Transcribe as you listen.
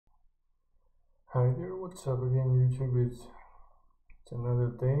Hi there, what's up again YouTube? It's another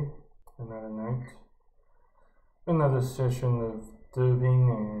day, another night, another session of dubbing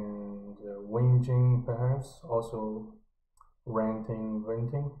and whinging perhaps, also ranting,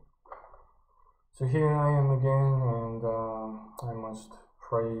 venting. So here I am again, and I must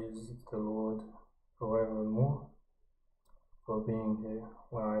praise the Lord forevermore for being here.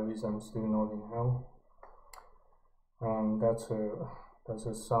 Well, at least I'm still not in hell. That's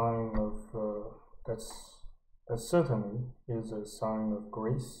a sign of that certainly is a sign of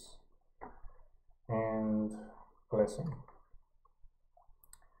grace and blessing.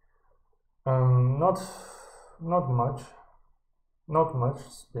 Not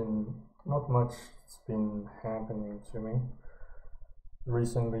much's been happening to me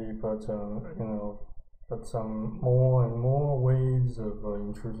recently, but but some more and more waves of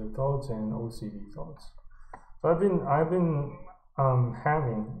intrusive thoughts and OCD thoughts. So I've been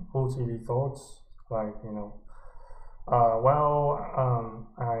having OCD thoughts, like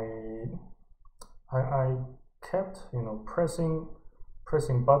I kept pressing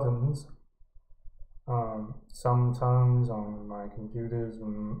buttons, sometimes on my computer's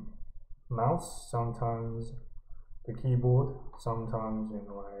mouse, sometimes the keyboard, sometimes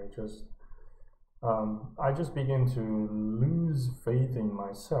I just begin to lose faith in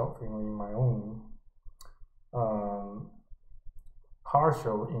myself, in my own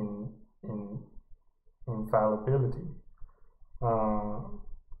partial infallibility.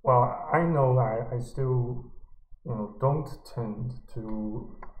 Well, I know I still don't tend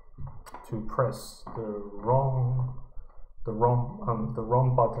to press the wrong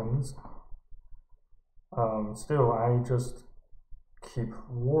buttons. Still, I just keep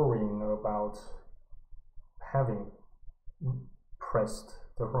worrying about having pressed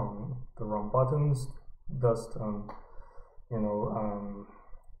the wrong buttons. Thus,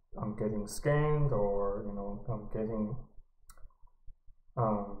 I'm getting scanned, or I'm getting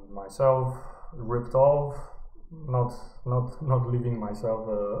myself ripped off, not leaving myself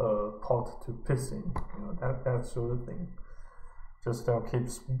a pot to piss in, that sort of thing. Just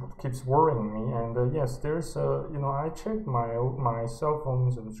keeps worrying me. And yes, there's I checked my cell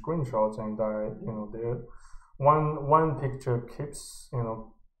phones and screenshots, and there one picture keeps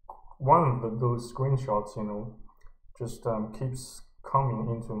one of those screenshots just keeps coming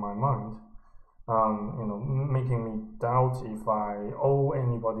into my mind, making me doubt if I owe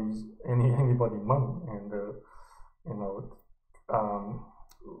anybody money. And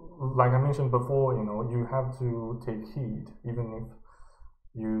like I mentioned before, you have to take heed, even if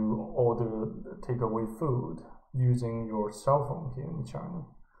you order takeaway food using your cell phone here in China.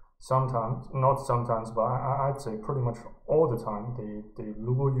 Sometimes, not sometimes, but I'd say pretty much all the time, they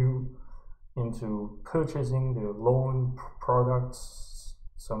lure you into purchasing their loan products,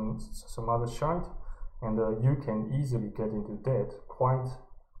 some other shite, and you can easily get into debt quite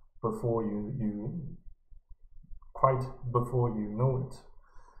before you know it.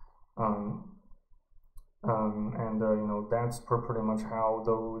 That's pretty much how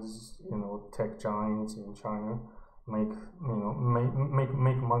those tech giants in China make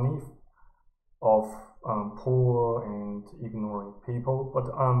money off poor and ignorant people. But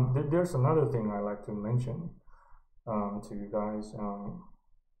there's another thing I like to mention to you guys.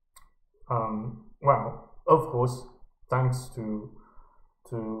 Well, of course, thanks to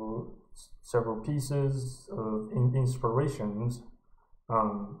several pieces of inspirations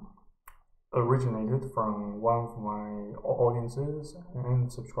originated from one of my audiences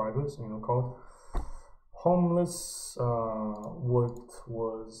and subscribers, called Homeless. What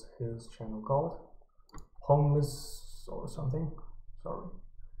was his channel called? Homeless or something. Sorry.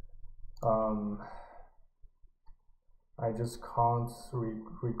 I just can't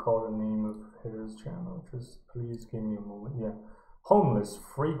recall the name of his channel. Just please give me a moment. Yeah, Homeless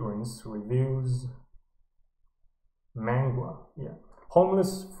Fragrance Reviews Manga. Yeah,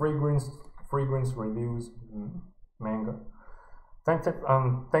 Homeless Fragrance Reviews Manga. Thank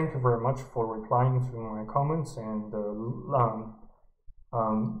you very much for replying to my comments and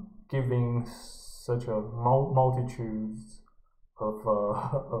giving such a multitude of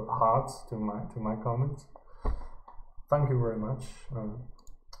hearts to my comments. Thank you very much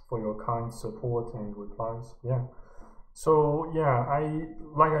for your kind support and replies. Yeah. So yeah,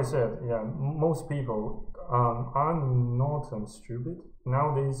 like I said, yeah, most people are not stupid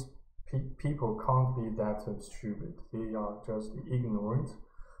nowadays. People can't be that stupid. They are just ignorant,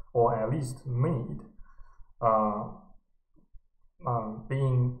 or at least made,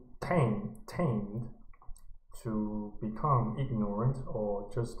 being tamed to become ignorant, or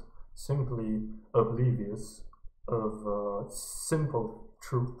just simply oblivious of simple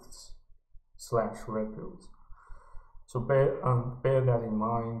truths. / red pills. So bear that in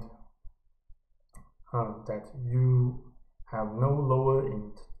mind, that you have no lower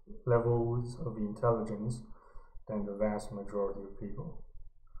levels of intelligence than the vast majority of people,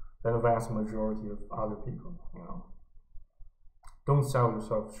 than the vast majority of other people. Don't sell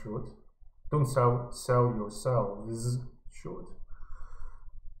yourself short. Don't sell yourselves short.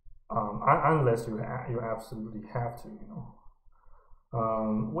 Unless you absolutely have to.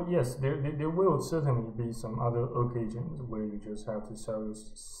 Well, yes, there will certainly be some other occasions where you just have to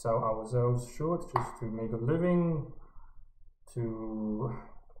sell ourselves short just to make a living, to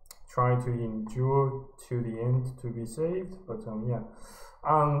try to endure to the end to be saved. But yeah,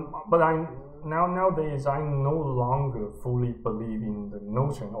 but nowadays I no longer fully believe in the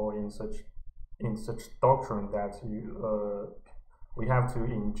notion or in such doctrine that we have to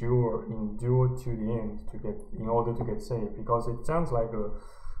endure to the end in order to get saved, because it sounds like a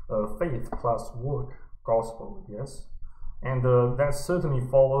faith plus work gospel, yes, and that certainly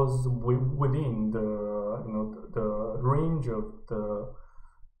falls within the range of the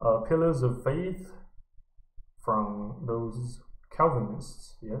pillars of faith from those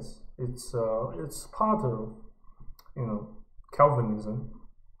Calvinists. Yes, it's part of Calvinism,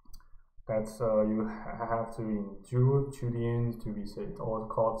 that you have to endure to the end to be saved, or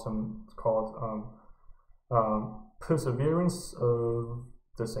called perseverance of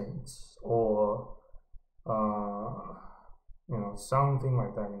the saints, or something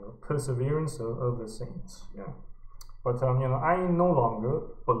like that. Perseverance of the saints. Yeah, but I no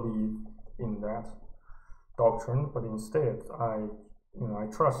longer believe in that doctrine, but instead I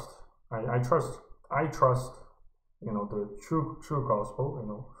trust the true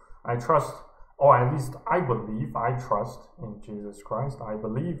gospel. I trust, or at least I trust in Jesus Christ. I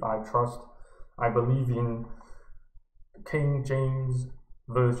believe in King James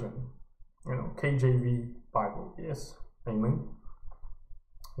Version, KJV Bible. Yes, amen.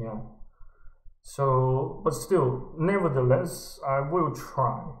 Yeah. So, but still, nevertheless, I will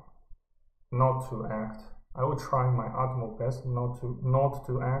try not to act. I will try my utmost best not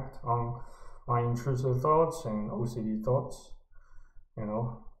to act on my intrusive thoughts and OCD thoughts.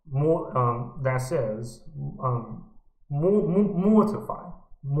 More that says mortify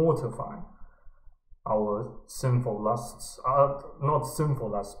our sinful lusts, not sinful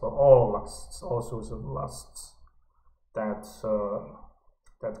lusts, but all lusts, all sorts of lusts that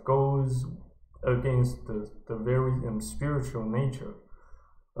goes against the very spiritual nature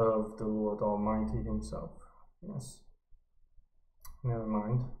of the Lord Almighty Himself. Yes. Never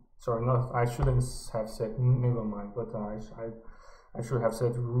mind. Sorry, I shouldn't have said never mind, but I should have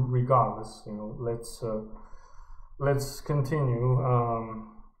said regardless. Let's continue.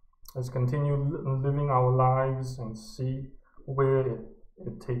 Let's continue living our lives and see where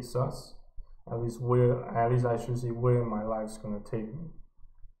it takes us. At least I should see where my life's gonna take me.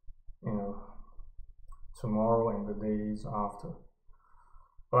 Tomorrow and the days after.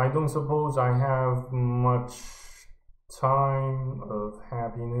 But I don't suppose I have much time of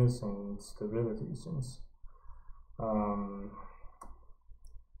happiness and stability, since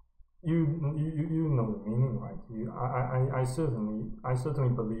you know the meaning, right? I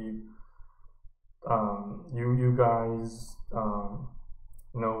certainly believe you guys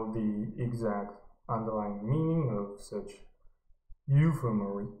know the exact underlying meaning of such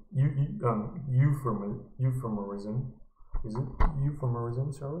euphemism. Is it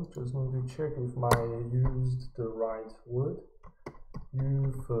euphemism? Sorry, just need to check if I used the right word.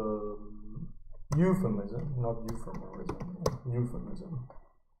 Euphemism, not euphemism. Euphemism.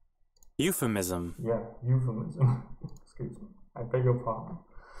 Euphemism. Yeah, euphemism. Excuse me. I beg your pardon.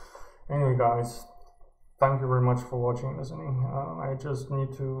 Anyway, guys, thank you very much for watching and listening. I just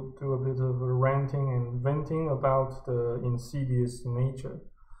need to do a bit of ranting and venting about the insidious nature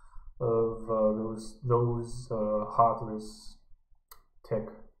of those heartless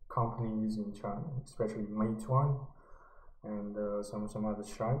tech companies in China, especially Meituan and some other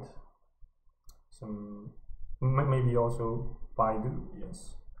shite. Some maybe also Baidu.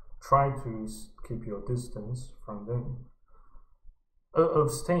 Yes, try to keep your distance from them.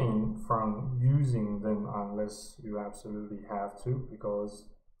 Abstain from using them unless you absolutely have to, because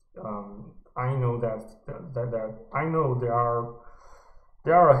I know that I know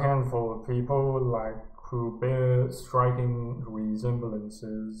there are a handful of people who bear striking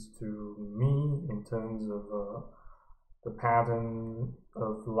resemblances to me in terms of the pattern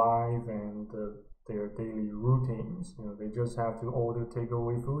of life and their daily routines. They just have to order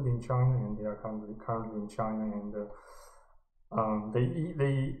takeaway food in China, and they are currently in China, and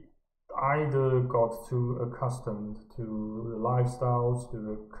either got too accustomed to the lifestyles, to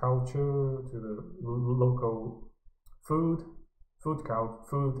the culture, to the local food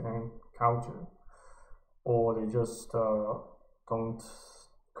and culture, or they just don't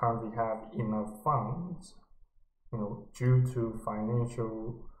currently have enough funds, due to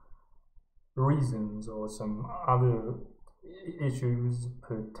financial reasons or some other issues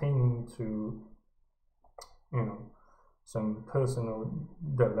pertaining to, some personal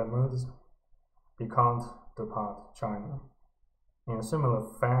dilemmas, they can't depart China in a similar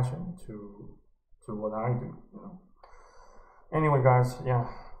fashion to what I do, Anyway, guys, yeah,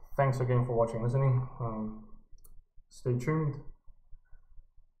 thanks again for watching, listening. Stay tuned.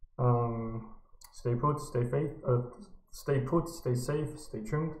 Stay put, stay safe, stay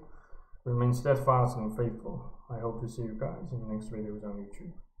tuned. Remain steadfast and faithful. I hope to see you guys in the next videos on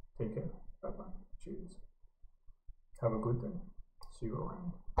YouTube. Take care. Bye bye. Cheers. Have a good day. See you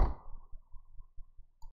around.